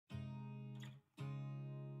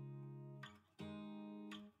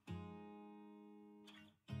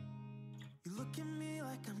look at me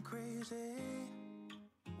like I'm crazy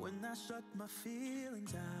when I shut my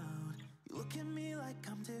feelings out. You look at me like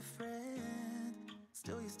I'm different,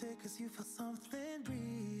 still you stay cause you feel something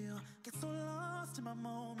real. Get so lost in my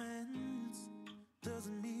moments,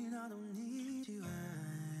 doesn't mean I don't need you.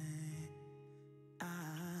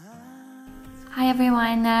 Hi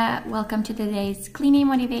everyone, welcome to today's cleaning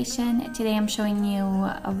motivation. Today I'm showing you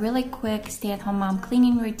a really quick stay-at-home mom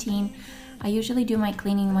cleaning routine. I usually do my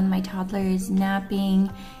cleaning when my toddler is napping,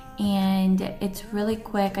 and it's really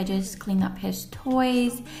quick. I just clean up his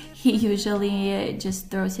toys. He usually just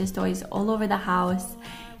throws his toys all over the house,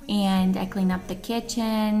 and I clean up the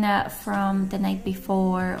kitchen from the night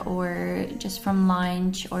before or just from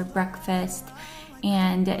lunch or breakfast.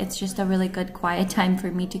 And it's just a really good quiet time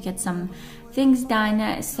for me to get some things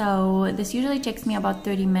done. So this usually takes me about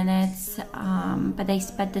 30 minutes, but I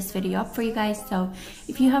sped this video up for you guys. So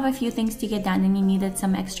if you have a few things to get done and you needed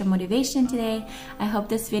some extra motivation today, I hope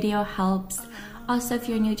this video helps. Also, if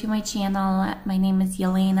you're new to my channel, my name is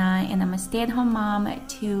Yelena and I'm a stay-at-home mom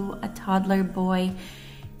to a toddler boy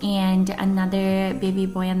and another baby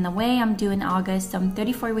boy on the way. I'm due in August. I'm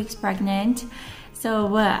 34 weeks pregnant.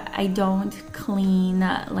 So I don't clean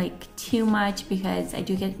like too much because I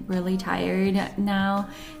do get really tired now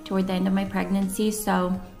toward the end of my pregnancy.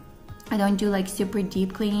 So I don't do like super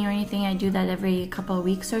deep cleaning or anything. I do that every couple of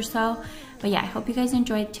weeks or so. But yeah, I hope you guys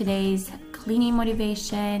enjoyed today's cleaning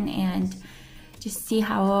motivation and just see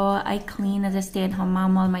how I clean as a stay-at-home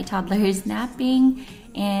mom while my toddler is napping.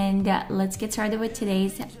 And let's get started with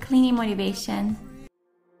today's cleaning motivation.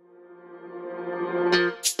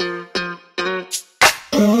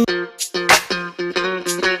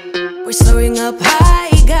 We're soaring up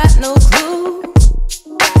high, got no clue.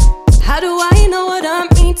 How do I know what I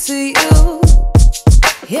mean to you?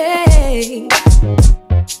 Yeah.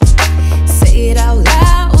 Say it out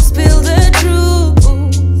loud, spill the truth.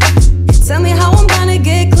 Tell me how I'm gonna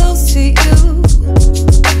get close to you.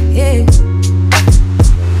 Yeah.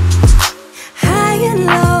 High and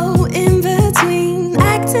low, in between,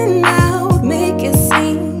 acting out, make a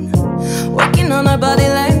scene. Working on our body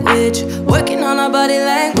language, working on our body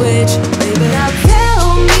language. Baby, now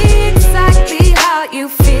tell me exactly how you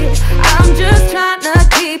feel. I'm just trying to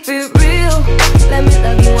keep it real. Let me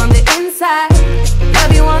love you on the inside,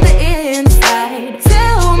 love you on the inside.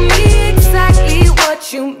 Tell me exactly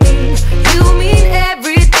what you mean. You mean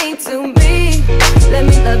everything to me. Let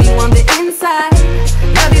me love you on the inside,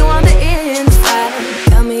 love you on the inside.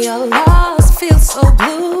 Got me all lost, feel so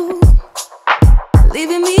blue,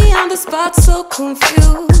 leaving me on the spot so confused.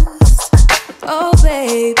 Oh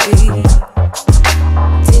baby,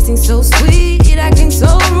 tasting so sweet, acting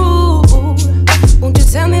so rude. Won't you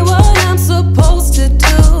tell me what I'm supposed to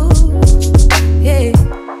do? Yeah.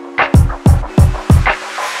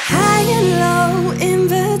 High and low, in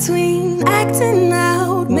between, acting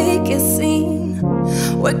out, make a scene.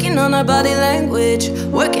 Working on our body language,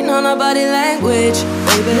 working on our body language.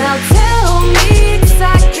 Baby, now tell me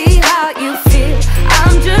exactly how you feel.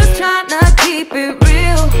 I'm just trying to keep it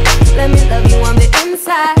real. Let me love you on the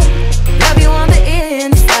inside, love you on the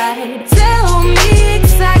inside. Tell me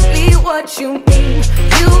exactly what you mean.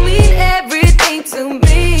 You mean everything to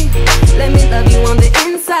me. Let me love you on the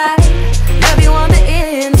inside, love you on the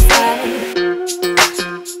inside.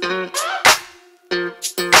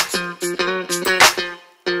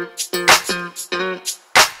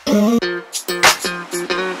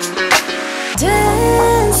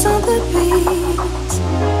 Dance on the beat,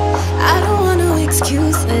 I don't want no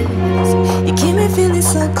excuses. You keep me feeling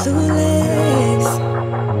so clueless.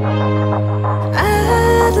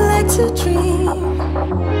 I'd like to dream,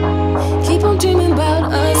 keep on dreaming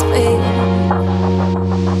about us, baby.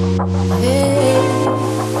 Yeah.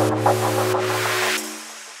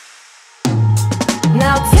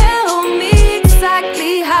 Now tell me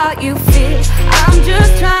exactly how you feel. I'm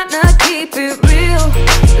just trying to keep it real.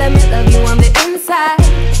 Let me love you on the inside,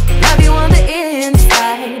 love you on the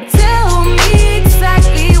inside. Tell me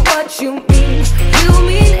exactly what you mean. You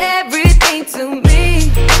mean everything to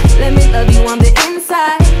me. Let me love you on the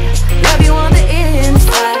inside, love you on the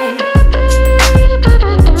inside.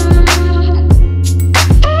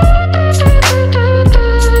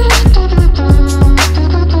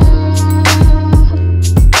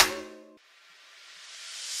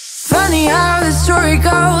 Funny how the story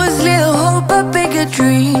goes, little hope but bigger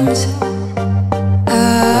dreams.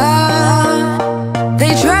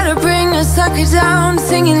 They try to bring a sucker down,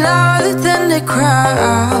 singing louder than the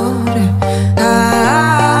crowd.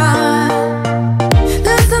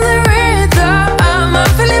 Listen to the rhythm, I'm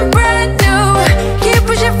feeling brand new. Keep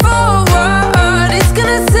pushing forward, it's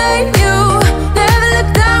gonna save you. Never look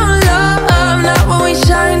down, love.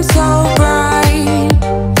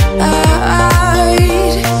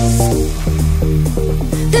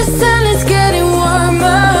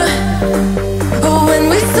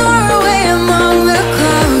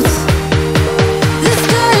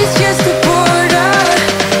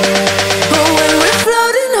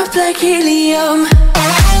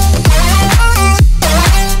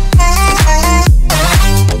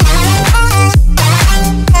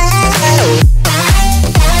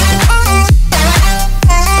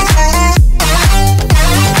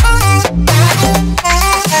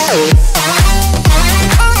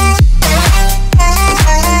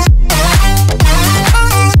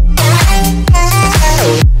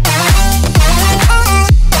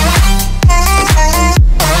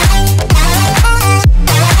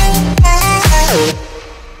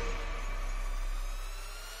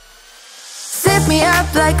 lift me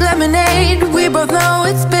up like lemonade. We both know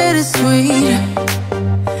it's bittersweet.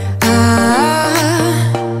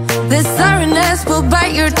 This sorrowness will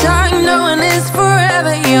bite your tongue. No one is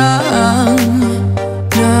forever young.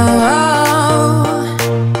 No.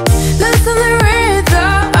 Listen to the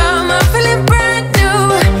rhythm, I'm feeling brand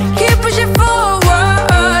new. Keep pushing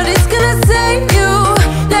forward, it's gonna save you.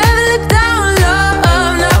 Never look down,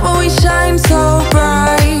 love, not when we shine so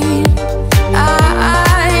bright.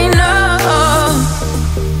 I know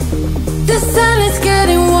the sun is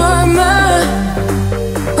getting warmer,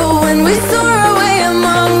 but when we soar away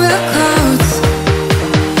among the clouds,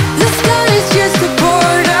 the sky is just a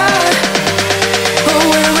border. But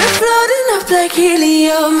when we're floating up like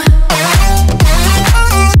helium,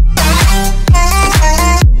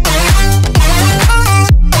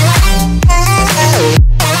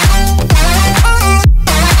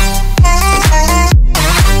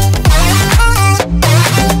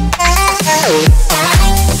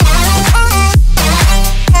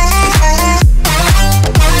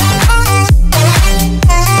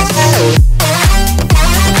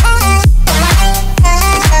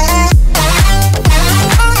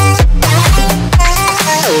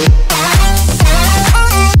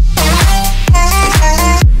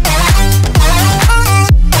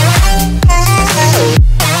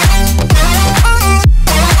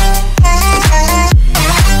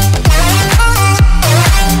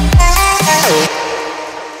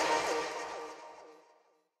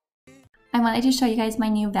 I wanted to show you guys my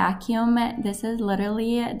new vacuum. This is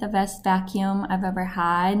literally the best vacuum I've ever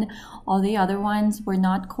had. All the other ones were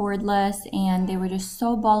not cordless and they were just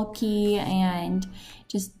so bulky and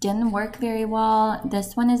just didn't work very well.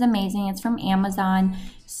 This one is amazing. It's from Amazon,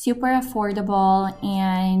 super affordable,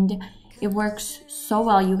 and it works so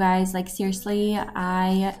well, you guys. Like seriously,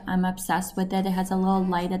 I am obsessed with it. It has a little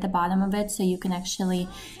light at the bottom of it so you can actually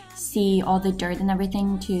see all the dirt and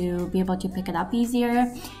everything to be able to pick it up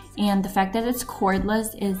easier. And the fact that it's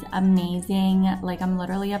cordless is amazing. Like I'm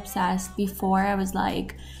literally obsessed. Before I was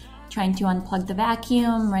like trying to unplug the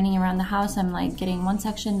vacuum, running around the house. I'm like getting one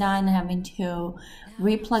section done, having to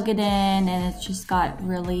replug it in, and it just got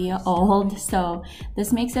really old. So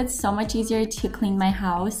this makes it so much easier to clean my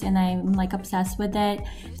house, and I'm like obsessed with it.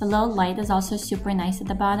 The little light is also super nice at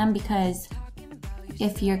the bottom because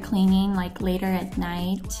if you're cleaning like later at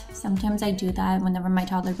night, sometimes I do that whenever my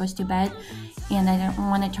toddler goes to bed and I don't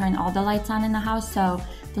want to turn all the lights on in the house, so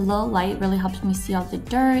the little light really helps me see all the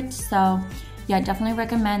dirt. So yeah, definitely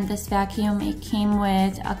recommend this vacuum. It came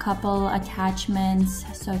with a couple attachments,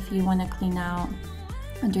 so if you want to clean out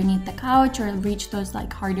underneath the couch or reach those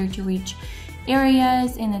like harder to reach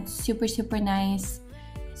areas, and it's super nice.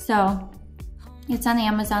 So it's on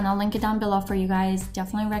Amazon. I'll link it down below for you guys.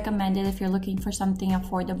 Definitely recommend it if you're looking for something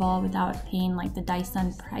affordable without paying like the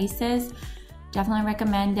Dyson prices. Definitely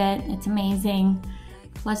recommend it. It's amazing.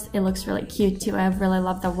 Plus it looks really cute too. I really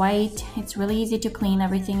love the white. It's really easy to clean.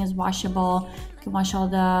 Everything is washable. You can wash all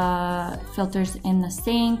the filters in the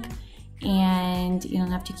sink and you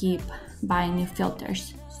don't have to keep buying new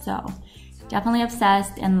filters. So definitely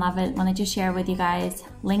obsessed and love it. Wanted to share with you guys.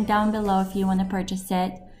 Link down below if you want to purchase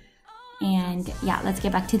it. And yeah, let's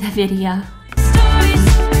get back to the video.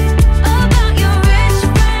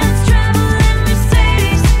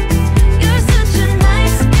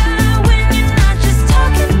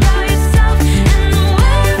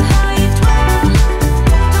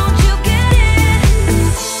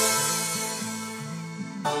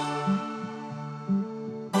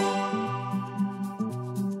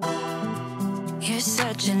 You're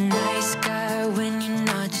such a nice guy when you're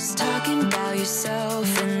not just talking about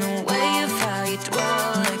yourself, and the way of how you dwell,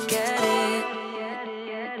 I get it.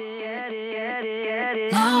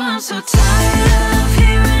 Now I'm so tired of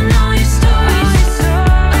hearing all your stories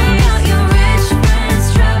about your rich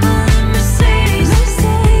friends traveling Mercedes.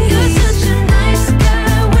 You're such a nice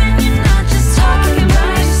guy when you're not just talking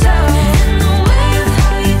about yourself, and the way of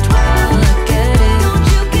how you dwell, I get it. Don't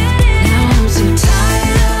you get it? Now I'm so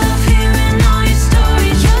tired of hearing all your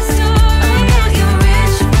stories about your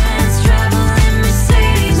rich friends traveling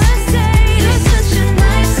Mercedes. You're such a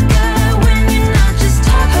nice guy when you're not just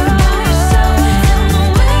talking about yourself, and the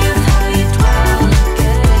way of how you dwell, I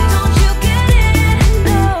get it. Don't you get it?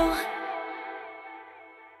 No.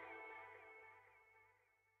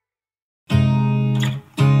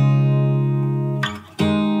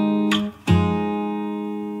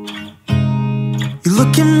 You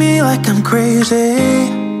look at me like I'm crazy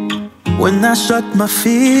when I shut my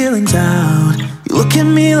feelings out. You look at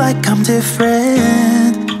me like I'm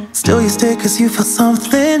different, still you stay cause you feel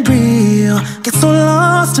something real. Get so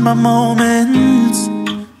lost in my moments,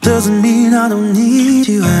 doesn't mean I don't need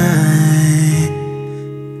you.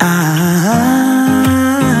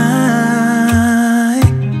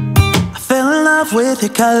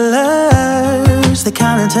 colors, they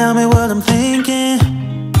kinda tell me what I'm thinking.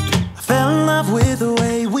 I fell in love with the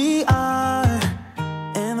way we are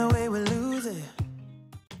and the way we lose it.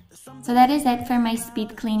 So that is it for my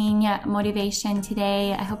speed cleaning motivation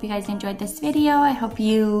today. I hope you guys enjoyed this video. I hope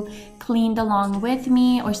you cleaned along with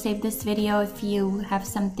me, or save this video if you have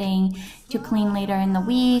something to clean later in the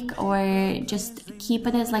week, or just keep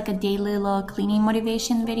it as like a daily little cleaning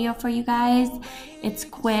motivation video for you guys. It's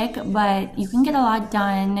quick, but you can get a lot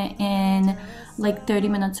done in like 30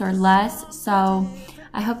 minutes or less. So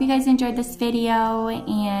I hope you guys enjoyed this video,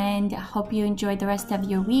 and hope you enjoyed the rest of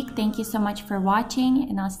your week. Thank you so much for watching,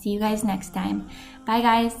 and I'll see you guys next time. Bye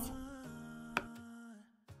guys.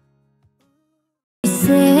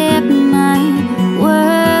 Set my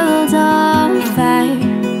world on fire.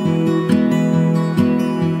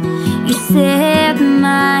 You set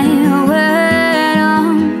my